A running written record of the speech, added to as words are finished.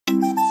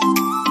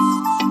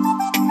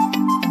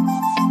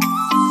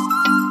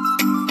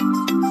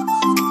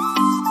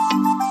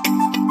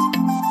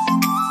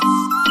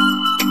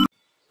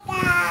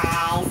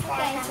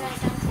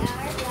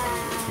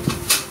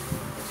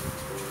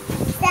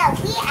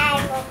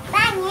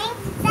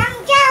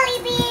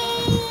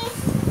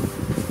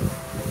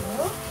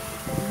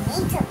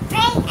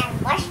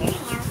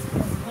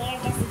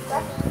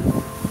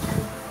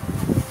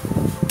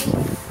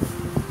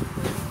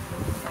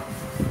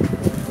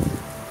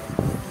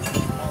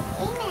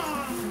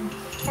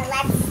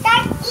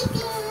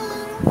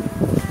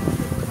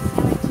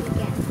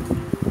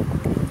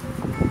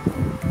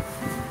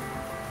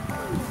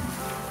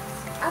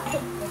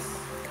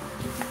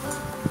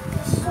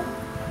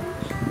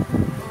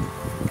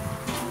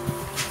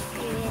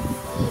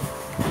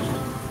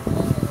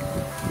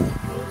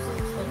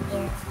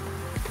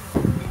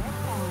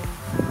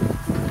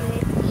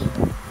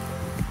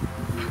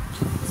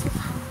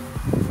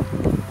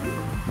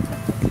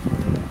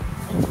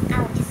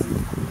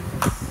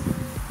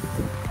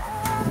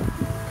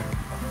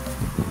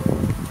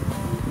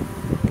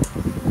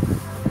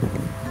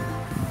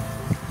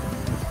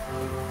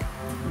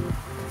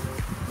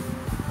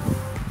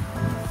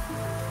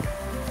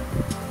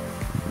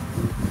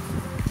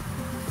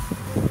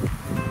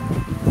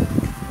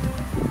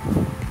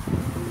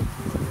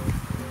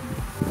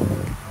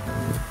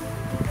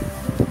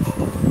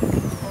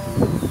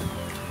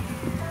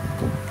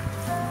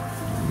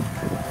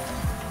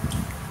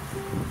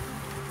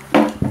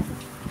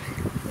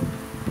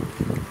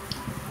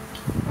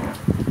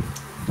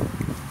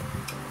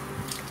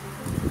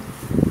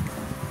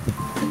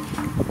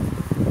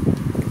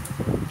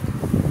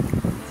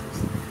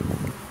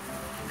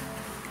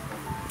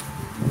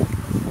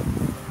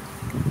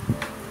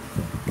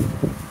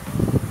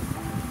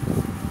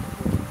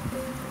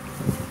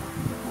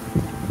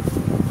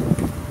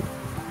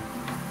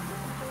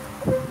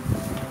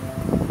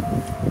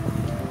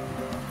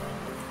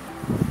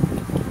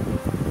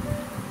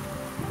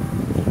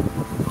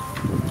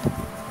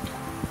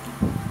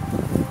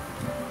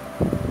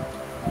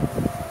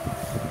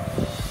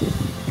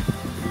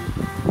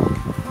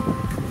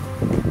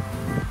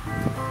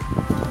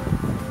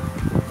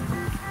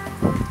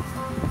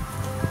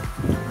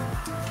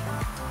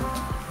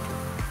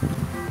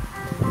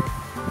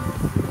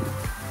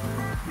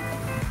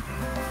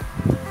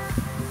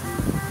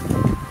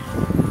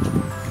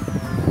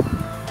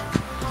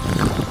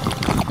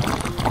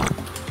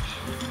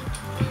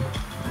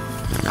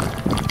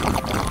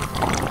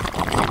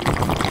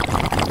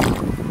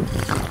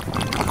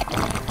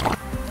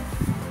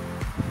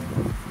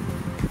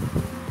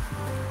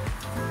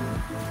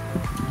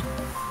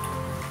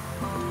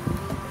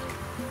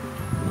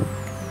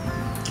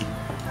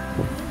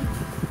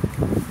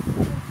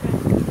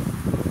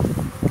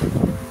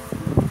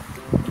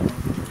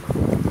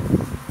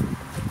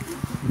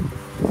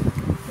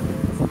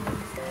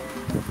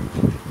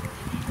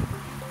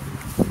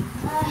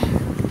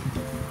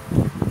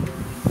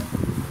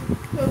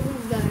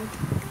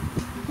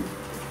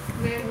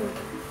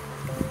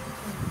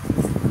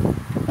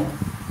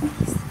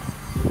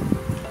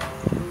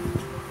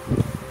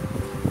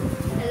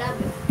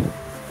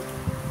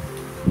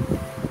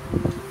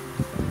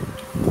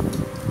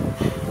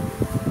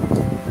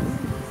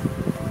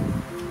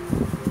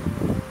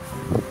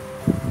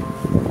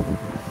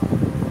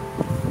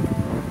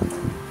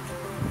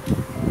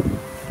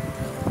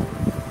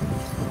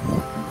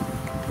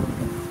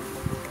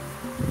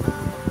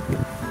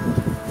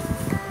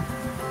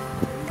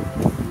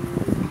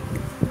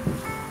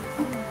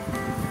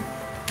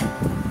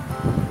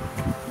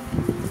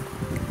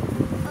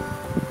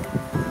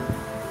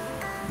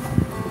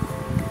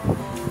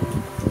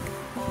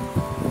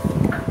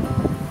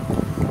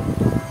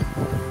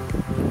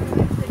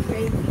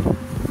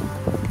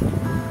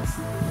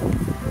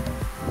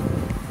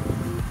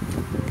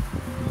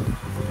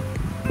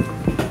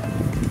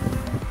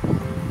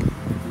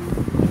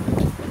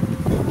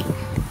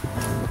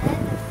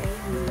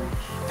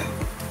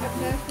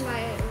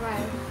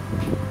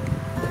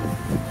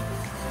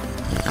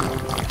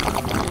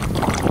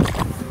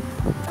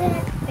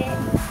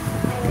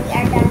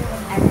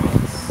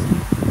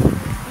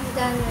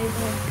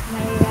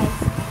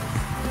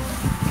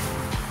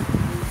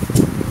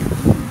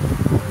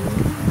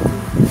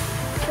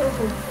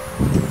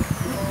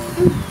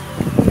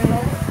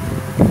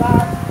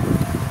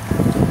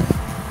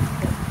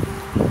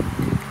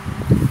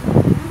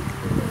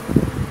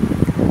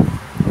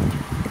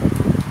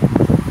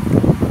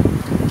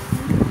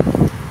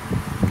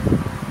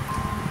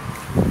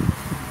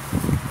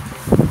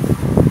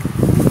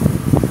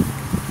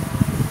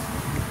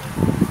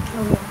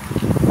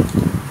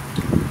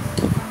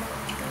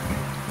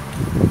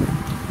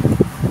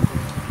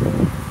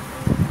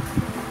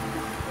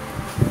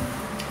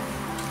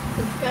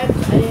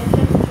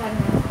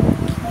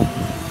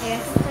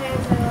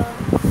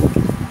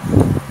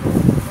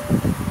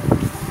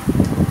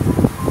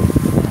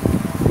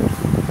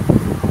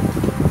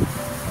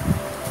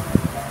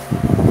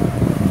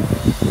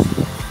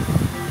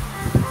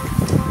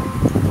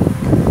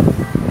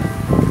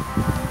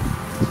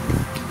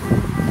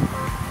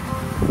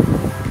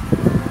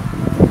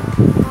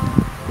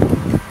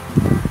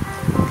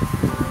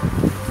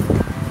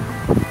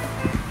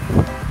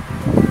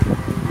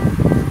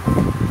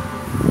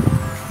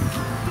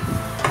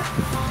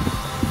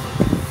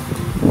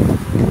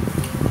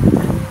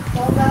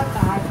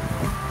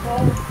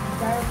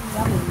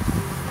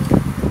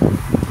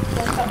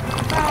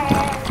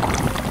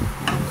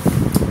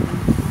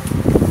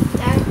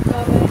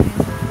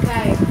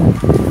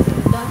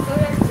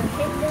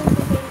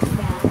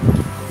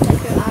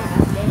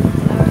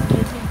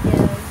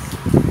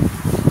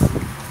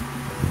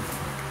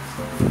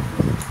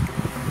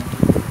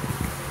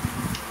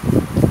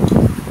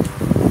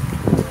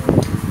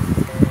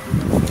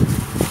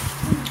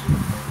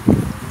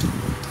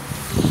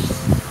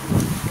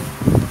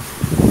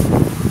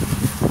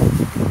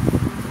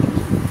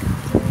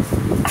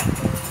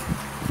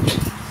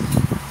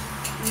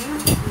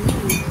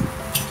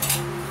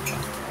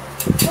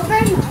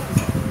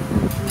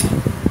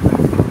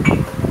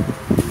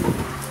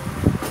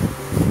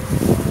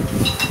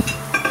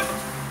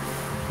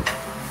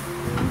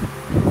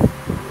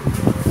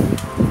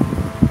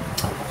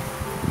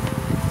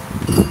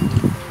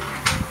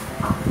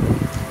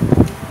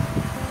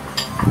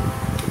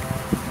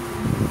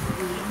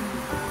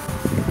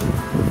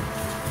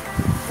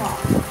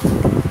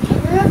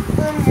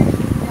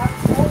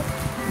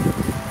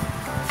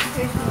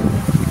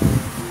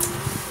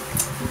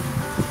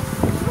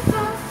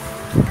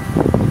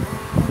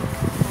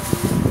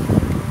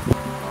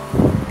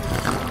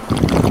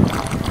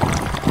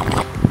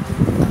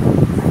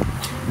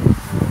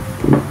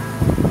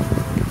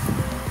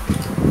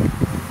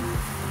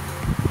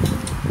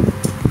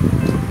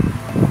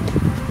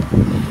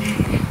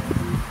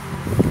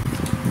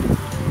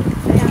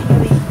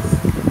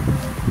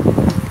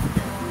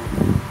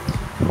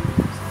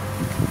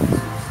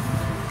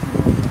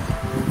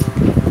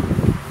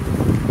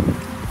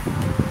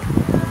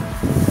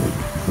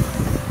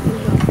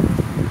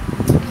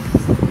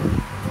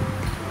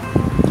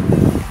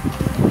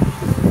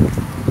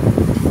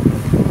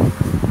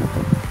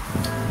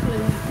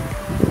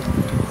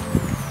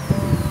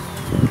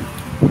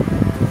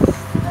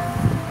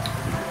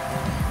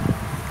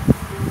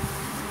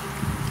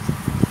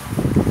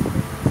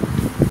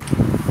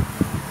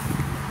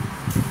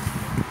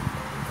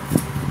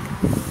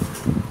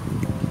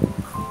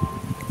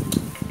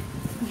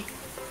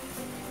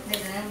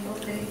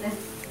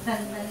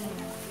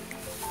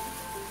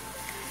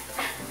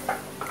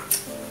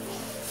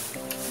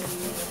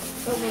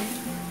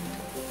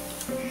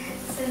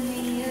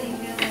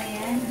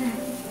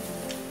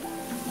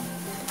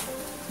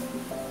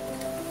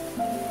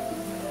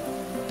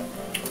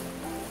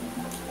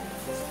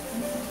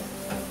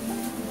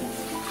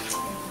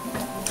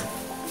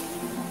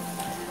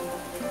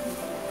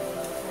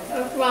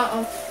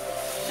Wow.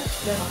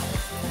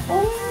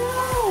 Oh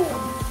no!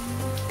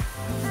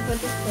 What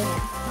is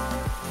that?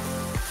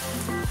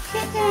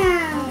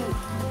 Chicken!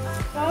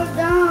 Go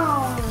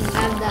down!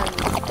 I'm done.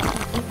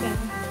 Okay.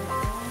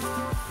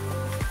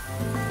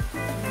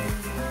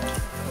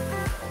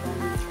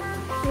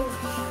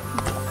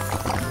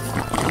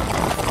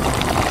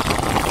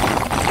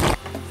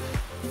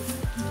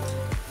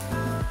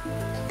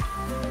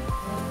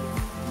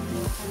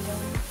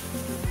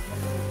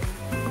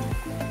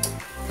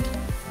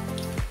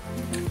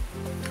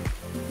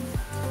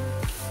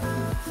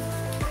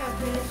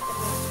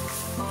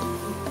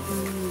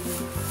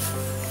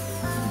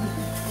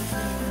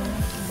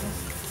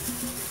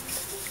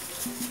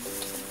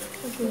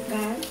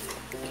 Bukan.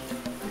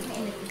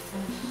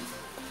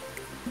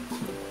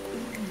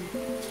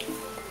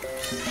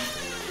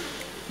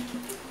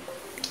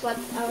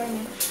 What's our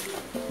next?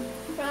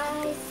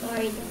 Fries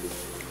or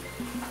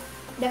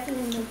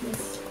definitely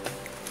this.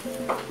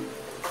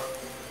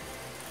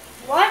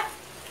 What?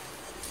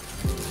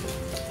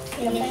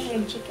 Your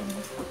chicken.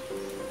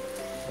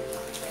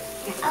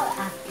 I'll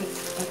ask it.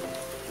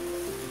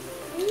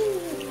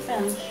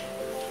 French.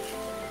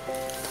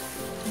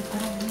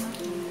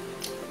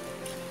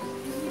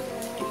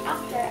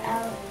 After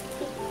I'll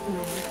eat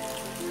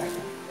mine.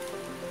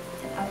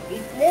 I'll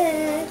eat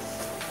this.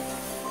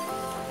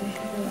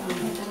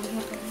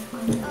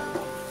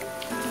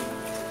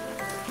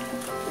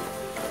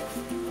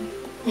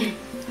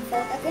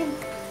 Again.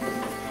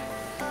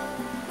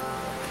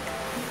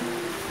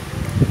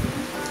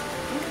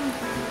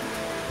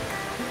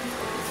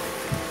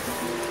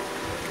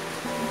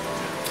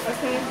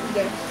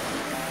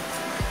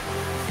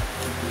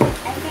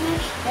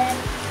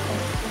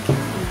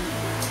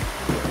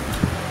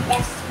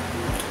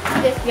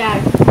 this,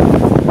 guys.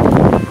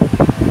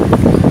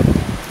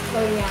 So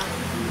yeah.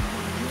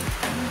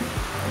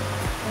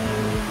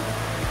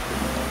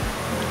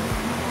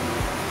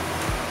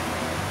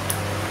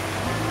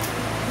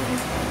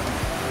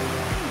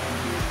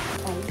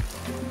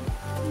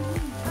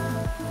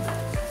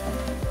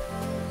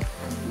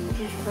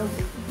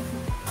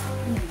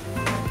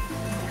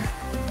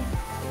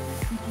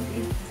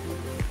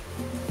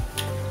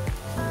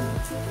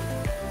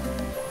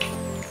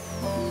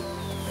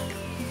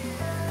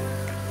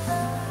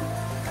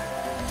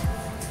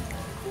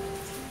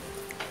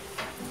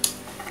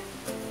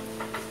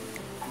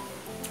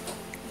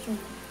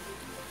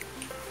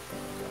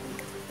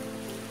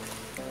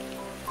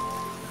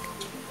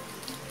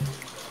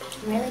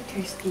 I'm really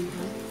thirsty now.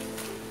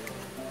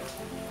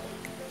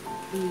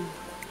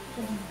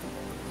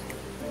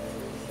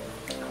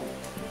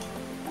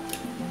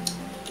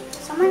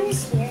 Someone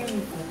is here.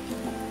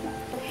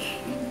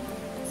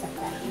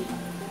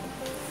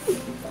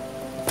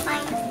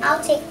 Fine,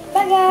 I'll take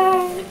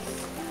burger.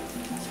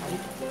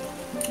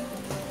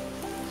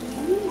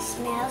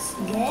 Smells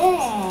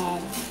good.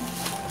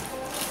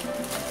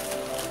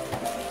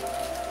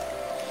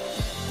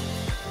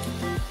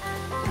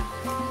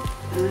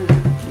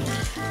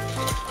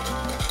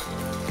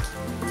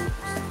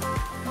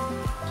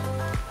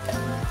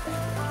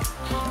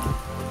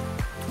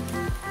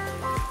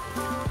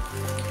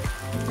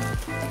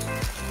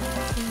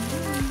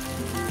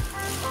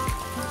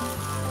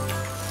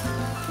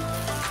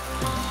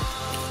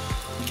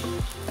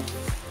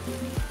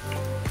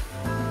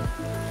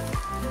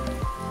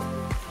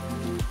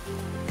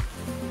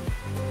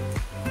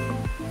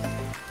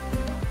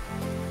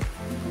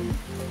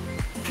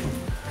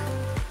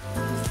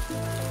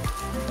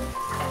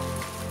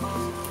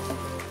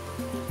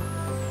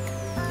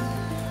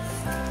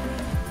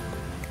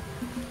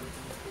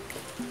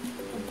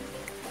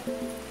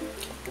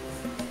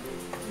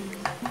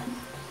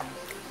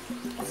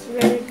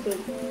 Really good.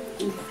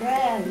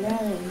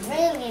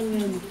 Really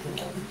good.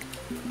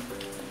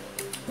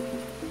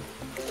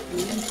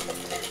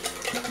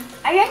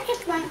 I like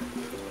this one.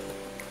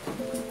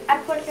 I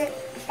put it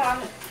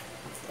some.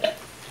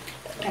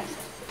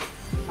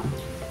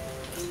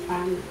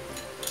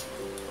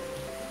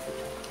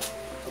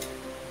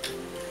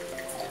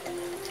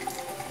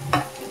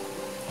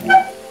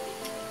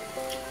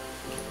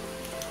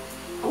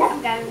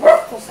 I'm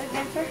gonna cook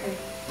again for her.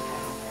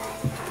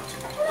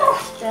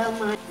 Still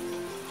mine.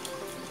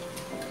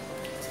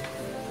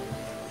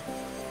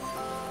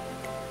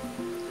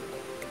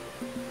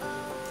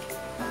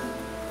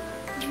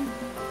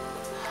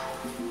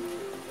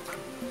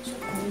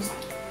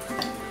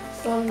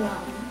 So yum.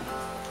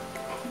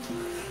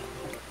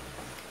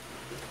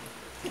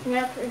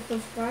 Next is the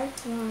fried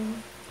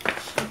one.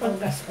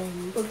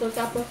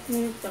 Pagkatapos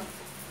nito.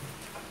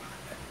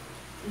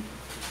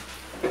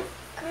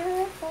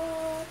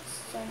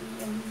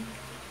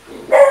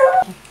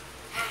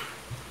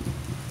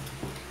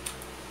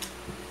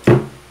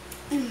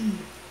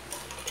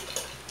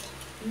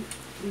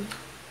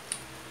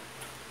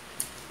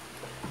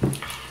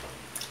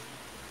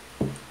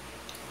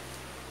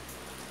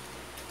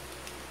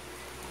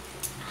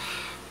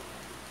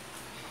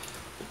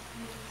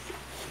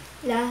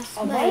 Last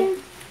bite.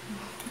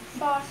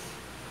 Sauce.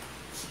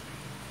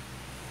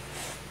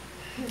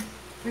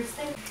 First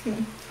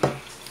time.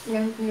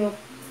 Yung yolk.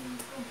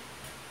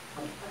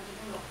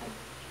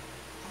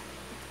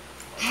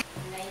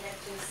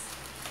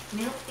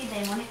 Milk tea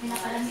day. Mo ni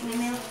pinakalamig ni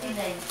milk tea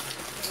day.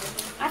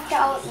 After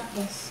I'll eat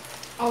this.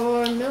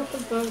 Our milk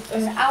is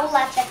Because I'll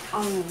let it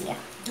on me.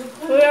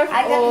 Here's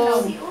I got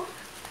all. no.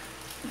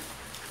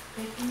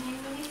 39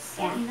 minutes.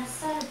 Yeah.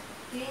 Inasad.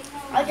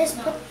 I'll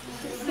just put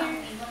this here.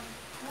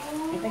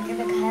 Because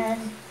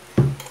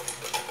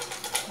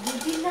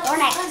or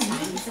next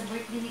time. Sa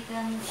birthday ni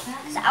Kang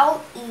So I'll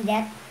eat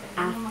it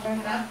after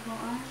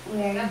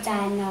we're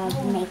done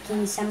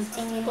making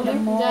something in the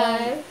Comment, mall.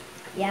 guys.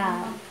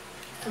 Yeah.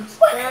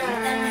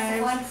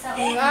 Subscribe.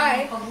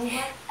 Like.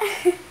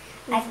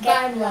 I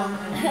get lang.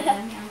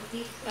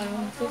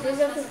 one. This is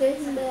a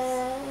vacation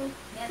bag.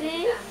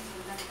 See?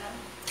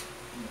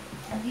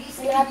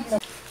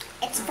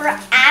 It's for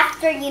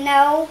after, you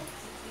know.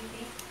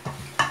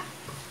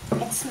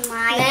 It's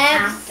my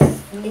Next after is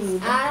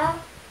food.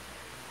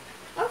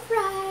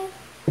 alright.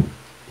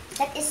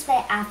 That is my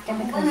after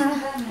because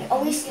I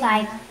always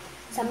like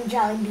some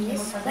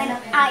Jollibees when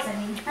I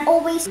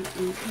always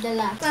eat. The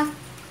last.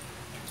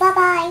 Bye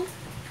bye.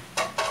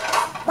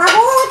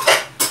 Bye.